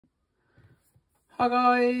Hi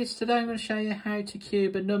guys, today I'm going to show you how to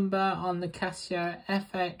cube a number on the Casio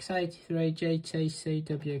fx-83GT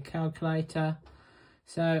CW calculator.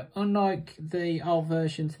 So unlike the old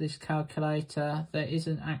versions of this calculator, there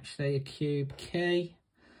isn't actually a cube key,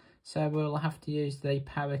 so we'll have to use the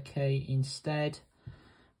power key instead.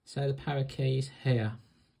 So the power key is here.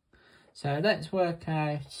 So let's work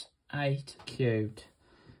out 8 cubed.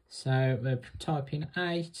 So we'll type in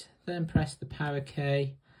 8, then press the power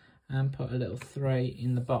key and put a little 3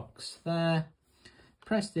 in the box there.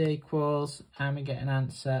 Press the equals and we get an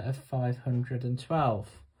answer of 512.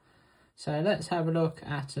 So let's have a look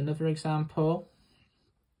at another example.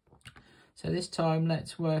 So this time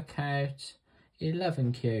let's work out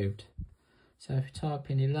 11 cubed. So if we type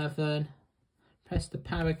in 11, press the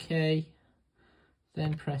power key,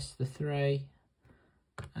 then press the 3,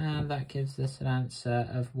 and that gives us an answer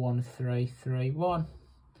of 1331.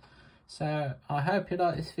 So I hope you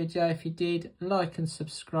liked this video. If you did, like and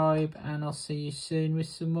subscribe, and I'll see you soon with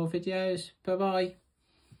some more videos. Bye bye.